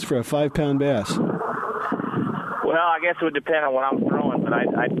would you use for a 5-pound bass? Well, I guess it would depend on what I'm throwing, but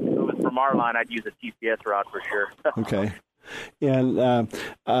if it was from our line, I'd use a TCS rod for sure. Okay. And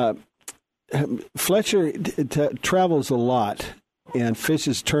Fletcher travels a lot. and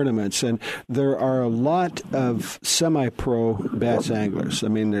fishes tournaments. And there are a lot of semi-pro bass anglers. I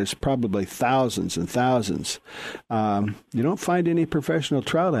mean, there's probably thousands and thousands. You don't find any professional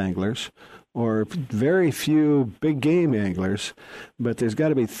trout anglers or very few big game anglers, but there's got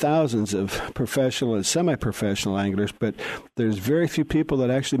to be thousands of professional and semi-professional anglers, but there's very few people that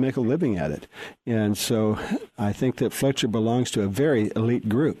actually make a living at it. And so I think that Fletcher belongs to a very elite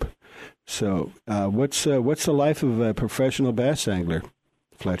group. So what's the life of a professional bass angler,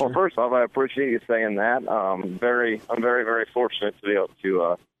 Fletcher? Well, first off, I appreciate you saying that. I'm very, very fortunate to be able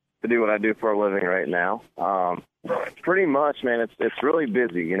to do what I do for a living right now. Pretty much, man, it's really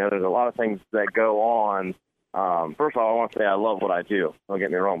busy. You know, there's a lot of things that go on. First of all, I want to say I love what I do. Don't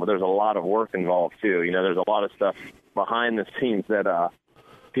get me wrong, but there's a lot of work involved too. You know, there's a lot of stuff behind the scenes that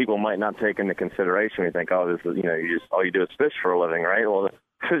people might not take into consideration. You think, oh, this is, you know, all you do is fish for a living, right? Well,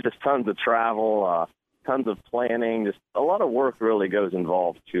 there's just tons of travel, tons of planning. Just a lot of work really goes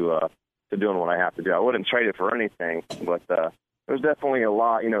involved to doing what I have to do. I wouldn't trade it for anything, but there's definitely a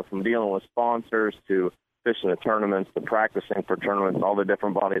lot, you know, from dealing with sponsors to fishing the tournaments to practicing for tournaments, all the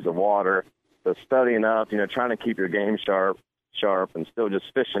different bodies of water, to studying up, you know, trying to keep your game sharp, and still just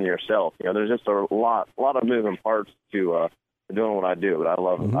fishing yourself. You know, there's just a lot of moving parts to doing what I do, but I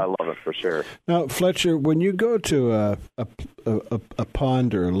love it. I love it for sure. Now, Fletcher, when you go to a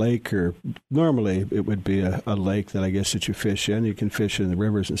pond or a lake, or normally it would be a lake that I guess that you fish in. You can fish in the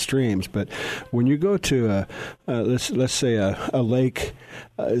rivers and streams, but when you go to let's say a lake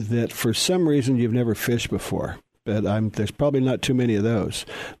that for some reason you've never fished before. But there's probably not too many of those.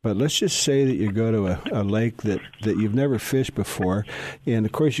 But let's just say that you go to a lake that you've never fished before, and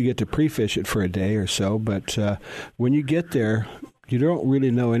of course you get to pre-fish it for a day or so. But when you get there, you don't really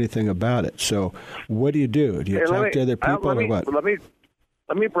know anything about it. So what do you do? Do you talk to other people or what?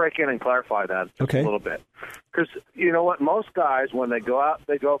 Let me break in and clarify that a little bit. Because you know what? Most guys, when they go out,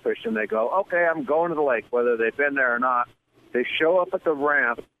 they go fishing, they go, okay, I'm going to the lake, whether they've been there or not. They show up at the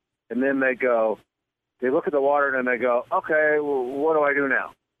ramp, and then they look at the water and they go, okay, well, what do I do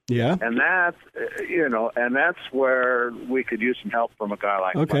now? Yeah. And that's, and that's where we could use some help from a guy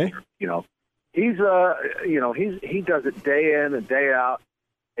like Fletcher. You know, he does it day in and day out.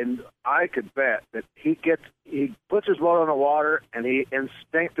 And I could bet that he puts his boat on the water and he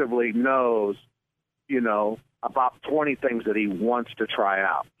instinctively knows, you know, about 20 things that he wants to try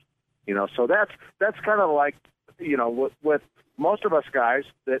out. You know, so that's kind of like, you know, with most of us guys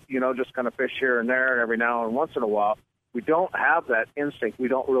that, you know, just kind of fish here and there and every now and once in a while, we don't have that instinct. We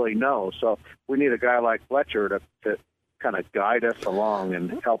don't really know. So we need a guy like Fletcher to kind of guide us along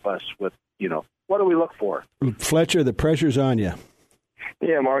and help us with, you know, what do we look for? Fletcher, the pressure's on you.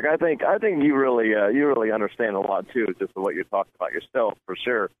 Yeah, Mark, I think you really understand a lot too, just what you're talking about yourself for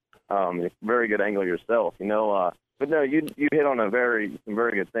sure. Very good angler yourself, you know. But no, you hit on some very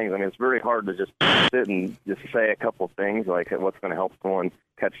good things. I mean, it's very hard to just sit and just say a couple of things like what's going to help someone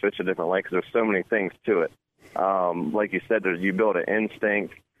catch fish a different lake, because there's so many things to it. Like you said, you build an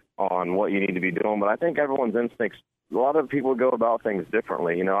instinct on what you need to be doing, but I think everyone's instincts, a lot of people go about things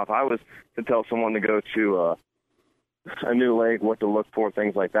differently. You know, if I was to tell someone to go to a new lake, what to look for,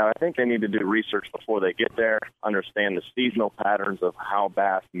 things like that, I think they need to do research before they get there, understand the seasonal patterns of how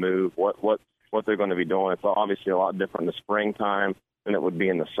bass move, what they're going to be doing. It's obviously a lot different in the springtime than it would be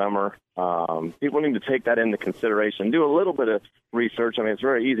in the summer. People need to take that into consideration. Do a little bit of research. I mean, it's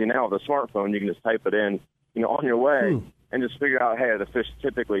very easy now with a smartphone. You can just type it in, you know, on your way and just figure out, hey, are the fish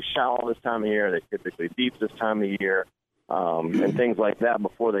typically shallow this time of year? Are they typically deep this time of year? And things like that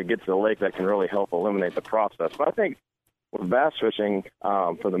before they get to the lake that can really help eliminate the process. But I think with bass fishing,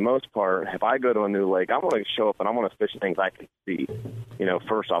 for the most part, if I go to a new lake, I'm going to show up and I'm going to fish things I can see, you know,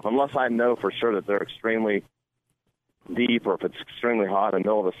 first off, unless I know for sure that they're extremely deep or if it's extremely hot in the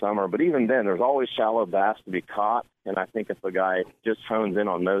middle of the summer. But even then, there's always shallow bass to be caught. And I think if a guy just hones in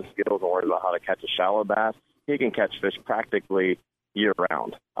on those skills and worries about how to catch a shallow bass, he can catch fish practically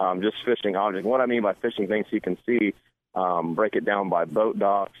year-round. Just fishing objects. What I mean by fishing things he can see, break it down by boat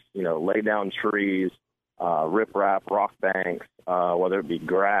docks, you know, lay down trees, riprap, rock banks, whether it be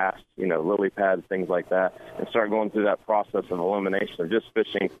grass, you know, lily pads, things like that, and start going through that process of elimination of just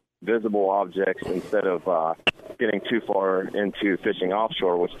fishing visible objects instead of getting too far into fishing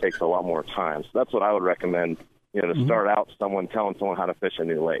offshore, which takes a lot more time. So that's what I would recommend, you know, to start out telling someone how to fish a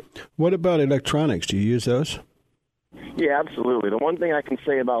new lake. What about electronics? Do you use those? Yeah, absolutely. The one thing I can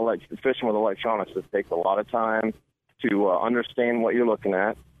say about fishing with electronics is it takes a lot of time to understand what you're looking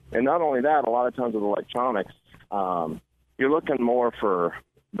at. And not only that, a lot of times with electronics, you're looking more for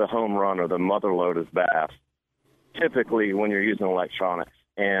the home run or the mother lode of bass, typically when you're using electronics.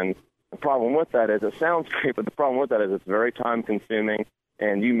 And The problem with that is it sounds great, but the problem with that is it's very time-consuming,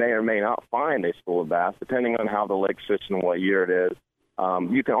 and you may or may not find a school of bass, depending on how the lake's fishing and what year it is.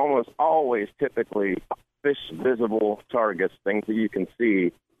 You can almost always typically fish visible targets, things that you can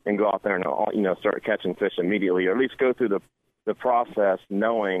see, and go out there and start catching fish immediately, or at least go through the process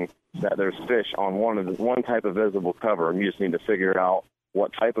knowing that there's fish on one type of visible cover, and you just need to figure out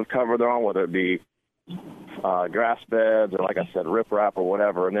what type of cover they're on, whether it be grass beds or, like I said, riprap or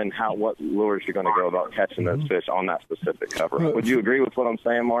whatever, and then what lures you're going to go about catching those fish on that specific cover. Would you agree with what I'm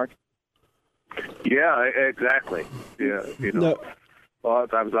saying, Mark? Yeah, exactly. Yeah, a lot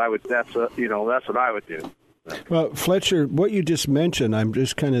of times that's what I would do. Well, Fletcher, what you just mentioned, I'm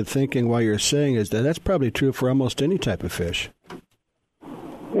just kind of thinking while you're saying is that's probably true for almost any type of fish.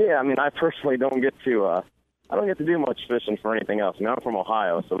 Yeah, I mean, I personally don't get to do much fishing for anything else. I mean, I'm from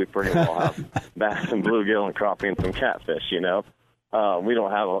Ohio, so we pretty well have bass and bluegill and crappie and some catfish, We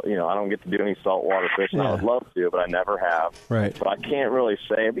don't have, I don't get to do any saltwater fishing. Yeah. I would love to, but I never have. Right. So I can't really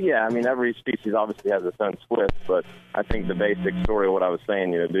say. But, yeah, I mean, every species obviously has its own twist, but I think the basic story of what I was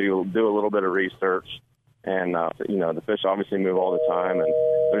saying, do a little bit of research. And, the fish obviously move all the time, and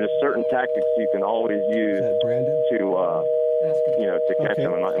there's just certain tactics you can always use to catch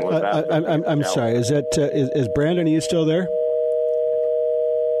them. And I'm sorry. Is Brandon, are you still there?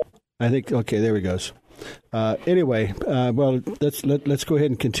 I think, okay, there he goes. Anyway, well, let's go ahead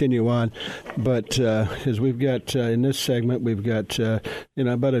and continue on. But as we've got in this segment, we've got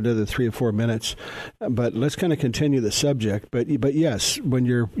about another 3 or 4 minutes. But let's kind of continue the subject. But yes, when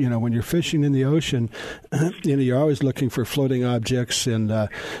you're fishing in the ocean, you're always looking for floating objects and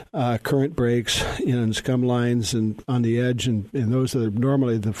current breaks, and scum lines and on the edge, and those are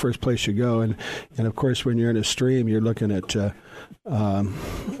normally the first place you go. And of course, when you're in a stream, you're looking at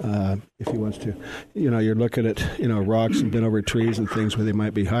if he wants to, you're looking at, rocks and bent over trees and things where they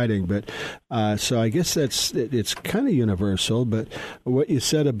might be hiding. But so I guess it's kind of universal. But what you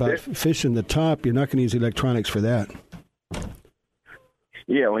said about fishing the top, you're not going to use electronics for that.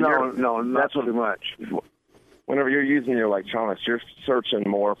 Yeah, not so much. Whenever you're using your electronics, you're searching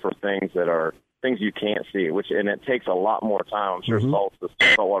more for things that are things you can't see, and it takes a lot more time. I'm sure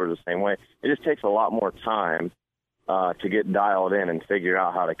saltwater is the same way. It just takes a lot more time to get dialed in and figure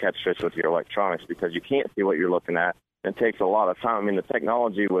out how to catch fish with your electronics, because you can't see what you're looking at. It takes a lot of time. I mean, the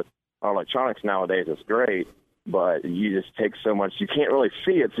technology with our electronics nowadays is great, but you just take so much. You can't really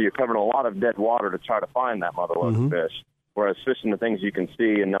see it, so you're covering a lot of dead water to try to find that motherlode of fish. Whereas fishing the things you can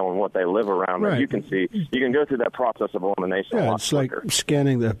see and knowing what they live around that you can see, you can go through that process of elimination a lot it's quicker. Like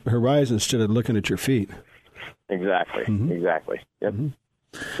scanning the horizon instead of looking at your feet. Exactly. Exactly. Yep.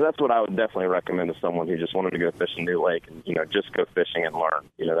 So that's what I would definitely recommend to someone who just wanted to go fish a new lake and, just go fishing and learn.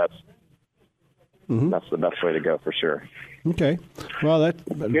 That's the best way to go for sure. Okay. Well,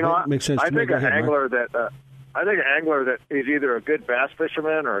 that makes sense. I think an angler that is either a good bass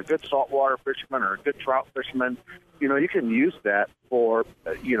fisherman or a good saltwater fisherman or a good trout fisherman, you can use that for,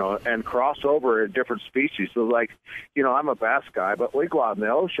 and cross over in different species. So I'm a bass guy, but we go out in the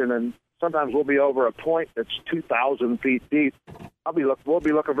ocean and sometimes we'll be over a point that's 2,000 feet deep. We'll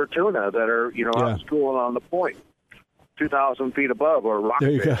be looking for tuna that are, out schooling on the point, 2,000 feet above, or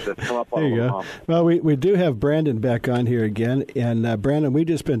rockfish that come up on the mom. Well, we do have Brandon back on here again, and Brandon, we've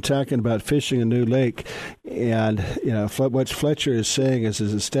just been talking about fishing a new lake, and what Fletcher is saying is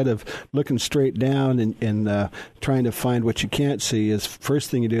instead of looking straight down and trying to find what you can't see, is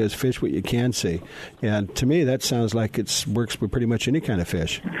first thing you do is fish what you can see, and to me that sounds like it works with pretty much any kind of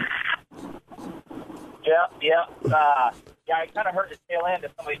fish. Yeah. I kind of heard the tail end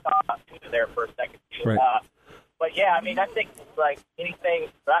of somebody talking about tuna there for a second. Right. But yeah, I mean, I think like anything,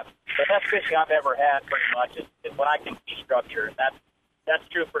 the best fishing I've ever had pretty much is when I can see structure. That's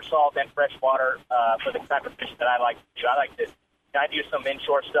true for salt and freshwater for the type of fishing that I like to do. I do some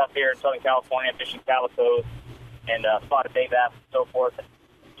inshore stuff here in Southern California, fishing calicos and spotted bay bass and so forth. And,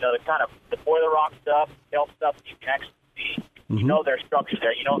 the kind of the boiler rock stuff, kelp stuff that you can actually see. There's structure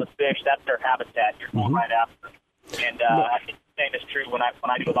there. The fish, that's their habitat. You're going right after them. And I think the same is true when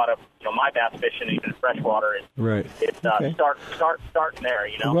I do a lot of my bass fishing, even freshwater. It's starting there.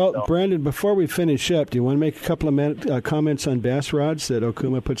 Well, so. Brandon, before we finish up, do you want to make a couple of comments on bass rods that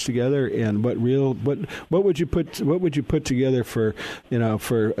Okuma puts together, and what would you put together for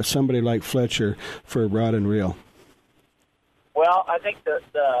for somebody like Fletcher for rod and reel? Well, I think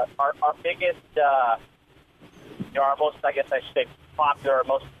our biggest our most, I guess I should say, popular,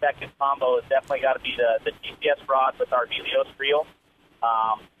 most effective combo has definitely got to be the TPS rod with our Helios reel.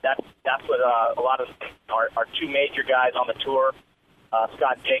 That's what a lot of our two major guys on the tour,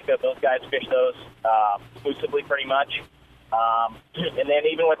 Scott and Jacob, those guys fish those exclusively pretty much. And then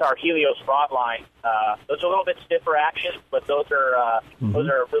even with our Helios rod line, those are a little bit stiffer action, but those are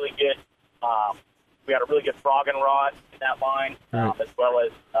really good. We got a really good frogging rod in that line, as well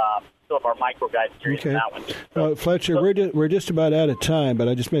as some of our micro guide series in that one. Well, Fletcher, we're just about out of time, but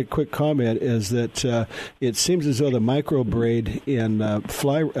I just make a quick comment is that it seems as though the micro braid in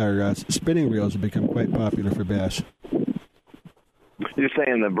spinning reels have become quite popular for bass. You're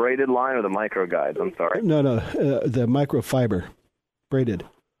saying the braided line or the micro guides? I'm sorry. No, the microfiber braided.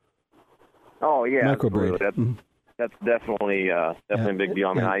 Oh yeah, micro braid. That's definitely a big deal.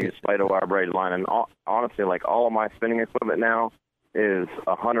 I mean, I use spider wire braided line, and honestly, like all of my spinning equipment now is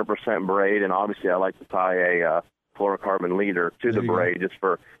 100% braid, and obviously I like to tie a fluorocarbon leader to the braid just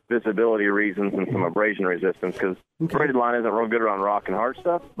for visibility reasons and some abrasion resistance, because braided line isn't real good around rock and hard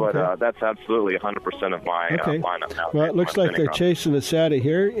stuff, but that's absolutely 100% of my lineup now. Well, it looks like they're chasing us out of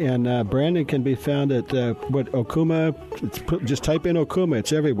here, and Brandon can be found at Okuma. Just type in Okuma.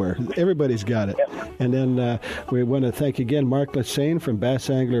 It's everywhere. Everybody's got it. Yep. And then we want to thank again Mark Lassane from Bass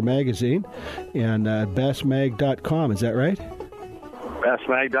Angler Magazine and bassmag.com. Is that right?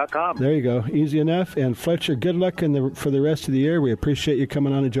 BassMag.com. There you go. Easy enough. And Fletcher, good luck for the rest of the year. We appreciate you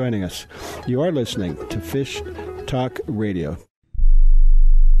coming on and joining us. You are listening to Fish Talk Radio.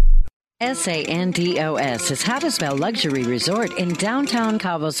 Sandos is how to spell luxury resort in downtown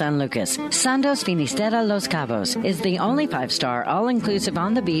Cabo San Lucas. Sandos Finisterra Los Cabos is the only 5-star all-inclusive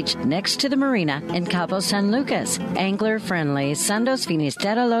on the beach next to the marina in Cabo San Lucas. Angler-friendly Sandos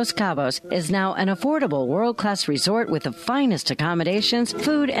Finisterra Los Cabos is now an affordable world-class resort with the finest accommodations,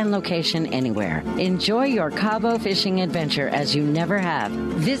 food, and location anywhere. Enjoy your Cabo fishing adventure as you never have.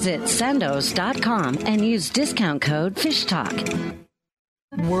 Visit sandos.com and use discount code FISHTALK.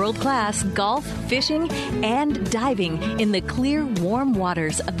 World-class golf, fishing, and diving in the clear, warm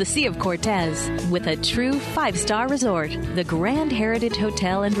waters of the Sea of Cortez with a true 5-star resort. The Grand Heritage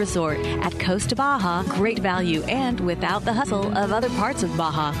Hotel and Resort at Costa Baja. Great value and without the hustle of other parts of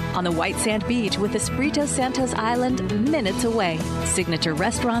Baja. On the white sand beach with Espiritu Santos Island minutes away. Signature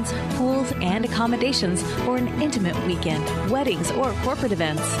restaurants, pools, and accommodations for an intimate weekend, weddings, or corporate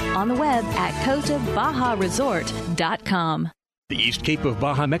events. On the web at CostaBajaResort.com. The East Cape of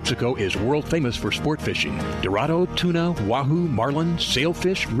Baja, Mexico is world famous for sport fishing. Dorado, tuna, wahoo, marlin,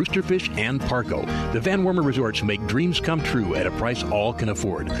 sailfish, roosterfish, and pargo. The Van Wormer Resorts make dreams come true at a price all can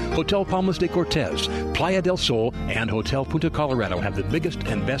afford. Hotel Palmas de Cortez, Playa del Sol, and Hotel Punta Colorado have the biggest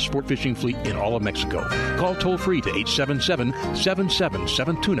and best sport fishing fleet in all of Mexico. Call toll-free to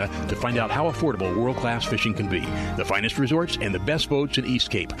 877-777-TUNA to find out how affordable world-class fishing can be. The finest resorts and the best boats in East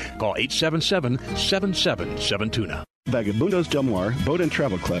Cape. Call 877-777-TUNA. Vagabundos Del Mar Boat and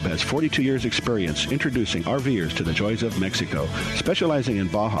Travel Club has 42 years experience introducing RVers to the joys of Mexico. Specializing in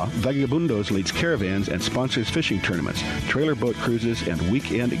Baja, Vagabundos leads caravans and sponsors fishing tournaments, trailer boat cruises, and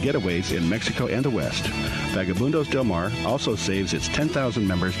weekend getaways in Mexico and the West. Vagabundos Del Mar also saves its 10,000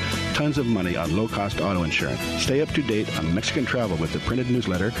 members tons of money on low-cost auto insurance. Stay up to date on Mexican travel with the printed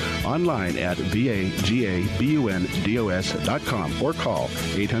newsletter online at vagabundos.com or call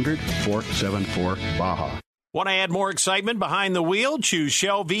 800-474-BAJA. Want to add more excitement behind the wheel? Choose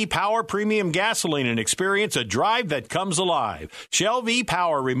Shell V-Power Premium Gasoline and experience a drive that comes alive. Shell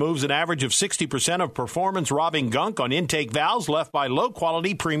V-Power removes an average of 60% of performance-robbing gunk on intake valves left by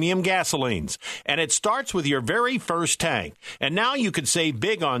low-quality premium gasolines. And it starts with your very first tank. And now you can save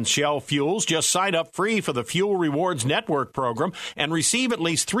big on Shell fuels. Just sign up free for the Fuel Rewards Network program and receive at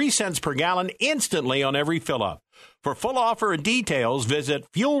least 3 cents per gallon instantly on every fill-up. For full offer and details, visit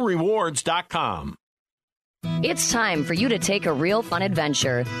fuelrewards.com. It's time for you to take a real fun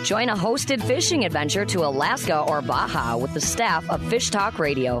adventure. Join a hosted fishing adventure to Alaska or Baja with the staff of Fish Talk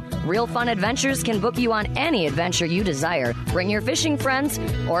Radio. Real Fun Adventures can book you on any adventure you desire. Bring your fishing friends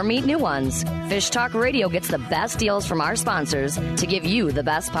or meet new ones. Fish Talk Radio gets the best deals from our sponsors to give you the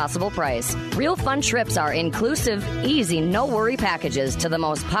best possible price. Real Fun trips are inclusive, easy, no-worry packages to the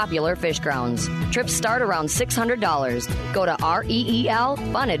most popular fish grounds. Trips start around $600. Go to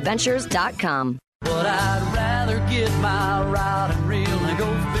RELFunadventures.com. But I'd rather get my rod and reel and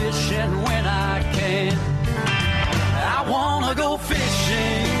go fishing when I can. I want to go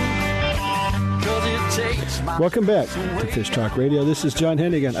fishing because it takes my... Welcome back to Fish Talk Radio. This is John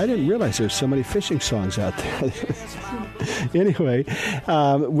Hennigan. I didn't realize there's so many fishing songs out there. Anyway,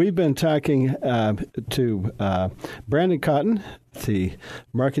 we've been talking to Brandon Cotton, the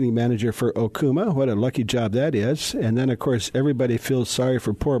marketing manager for Okuma. What a lucky job that is. And then, of course, everybody feels sorry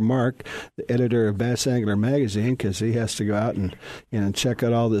for poor Mark, the editor of Bass Angler Magazine, because he has to go out and check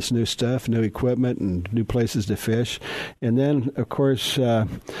out all this new stuff, new equipment, and new places to fish. And then, of course,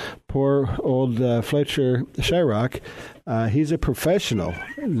 poor old Fletcher Shyrock, he's a professional,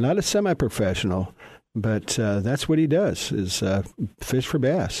 not a semi-professional, but that's what he does, is fish for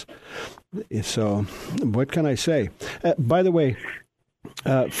bass. So what can I say? By the way,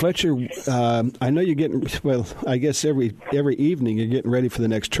 Fletcher, I know you're getting, well, I guess every evening you're getting ready for the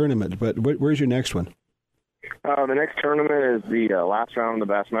next tournament, but where's your next one? The next tournament is the last round of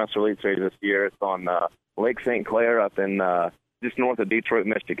the Bassmaster Elite Series this year. It's on Lake St. Clair up in just north of Detroit,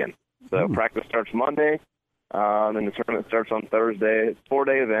 Michigan. So practice starts Monday. Then the tournament starts on Thursday. It's a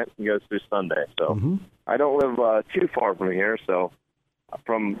 4-day event and goes through Sunday. So I don't live too far from here. So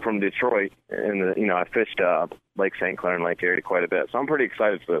from Detroit, and I fished Lake St. Clair and Lake Erie quite a bit. So I'm pretty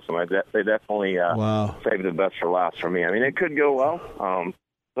excited for this one. They definitely saved the best for last for me. I mean, it could go well.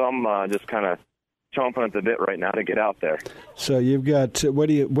 So I'm just kind of chomping at the bit right now to get out there. So you've got what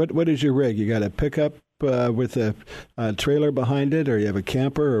is your rig? You got a pickup with a trailer behind it, or you have a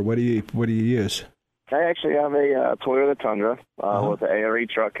camper, or what do you use? I actually have a Toyota Tundra with an ARE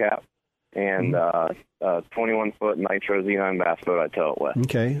truck cap and a 21-foot Nitro Z9 bass boat I tow it with.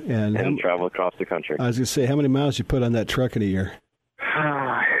 Okay. And travel across the country. I was going to say, how many miles you put on that truck in a year?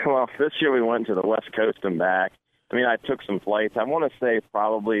 Well, this year we went to the West Coast and back. I mean, I took some flights. I want to say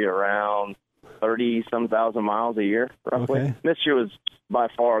probably around 30-some thousand miles a year, roughly. Okay. This year was by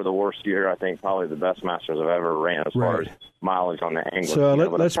far the worst year. I think probably the best Masters I've ever ran as far as mileage on the Angler. So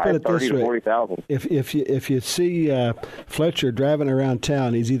let's put it this way: 40,000. If you see Fletcher driving around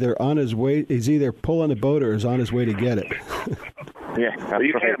town, he's either on his way, he's either pulling a boat or is on his way to get it. Yeah, well,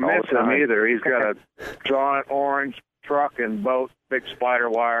 you can't miss him either. He's got a giant orange truck and boat, big spider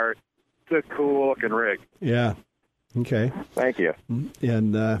wire. It's a cool looking rig. Yeah. Okay. Thank you.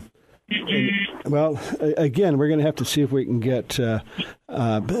 And well, again, we're going to have to see if we can get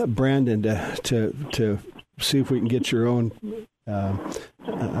Brandon to see if we can get your own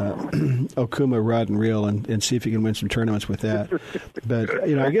Okuma rod and reel and see if you can win some tournaments with that. But,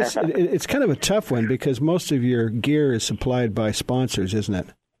 I guess it's kind of a tough one because most of your gear is supplied by sponsors, isn't it?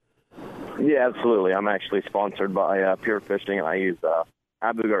 Yeah, absolutely. I'm actually sponsored by Pure Fishing, and I use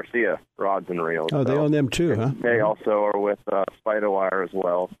Abu Garcia rods and reels. Oh, they own them too, huh? They also are with Spiderwire as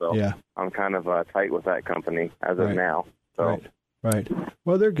well, so yeah. I'm kind of tight with that company as of now. So. Right.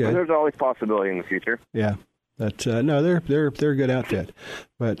 Well, they're good. But there's always possibility in the future. Yeah. But no, they're a good outfit.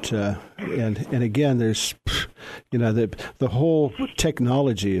 But and again, there's the whole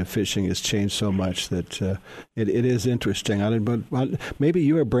technology of fishing has changed so much that it is interesting. But maybe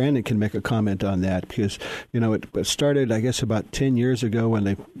you or Brandon can make a comment on that because it started, I guess, about 10 years ago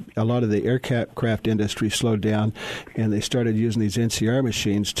when a lot of the aircraft industry slowed down, and they started using these NCR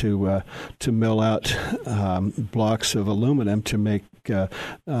machines to mill out blocks of aluminum to make the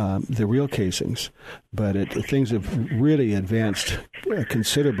reel casings. But things have really advanced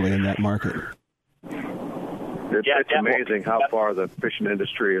considerably in that market. It's amazing how far the fishing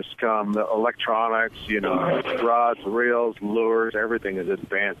industry has come. The electronics, rods, reels, lures, everything has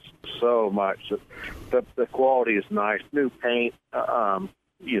advanced so much. The quality is nice. New paint,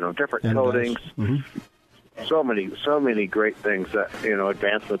 different coatings. Mm-hmm. So many great things that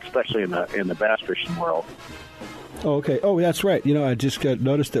advancements, especially in the bass fishing world. Oh, okay. Oh, that's right. I just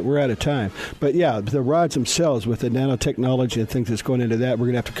noticed that we're out of time. But, yeah, the rods themselves with the nanotechnology and things that's going into that, we're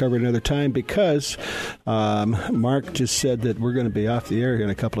going to have to cover another time because Mark just said that we're going to be off the air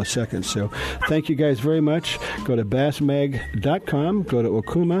in a couple of seconds. So thank you guys very much. Go to bassmag.com, go to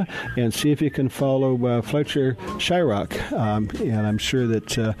Okuma, and see if you can follow Fletcher Shyrock. And I'm sure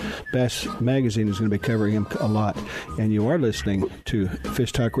that Bass Magazine is going to be covering him a lot. And you are listening to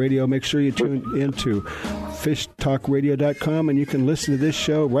Fish Talk Radio. Make sure you tune into fishtalkradio.com, and you can listen to this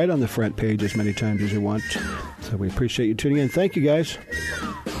show right on the front page as many times as you want. So we appreciate you tuning in. Thank you, guys.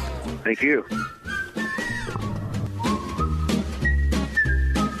 Thank you.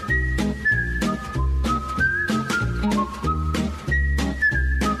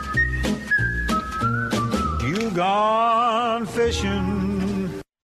 You gone fishing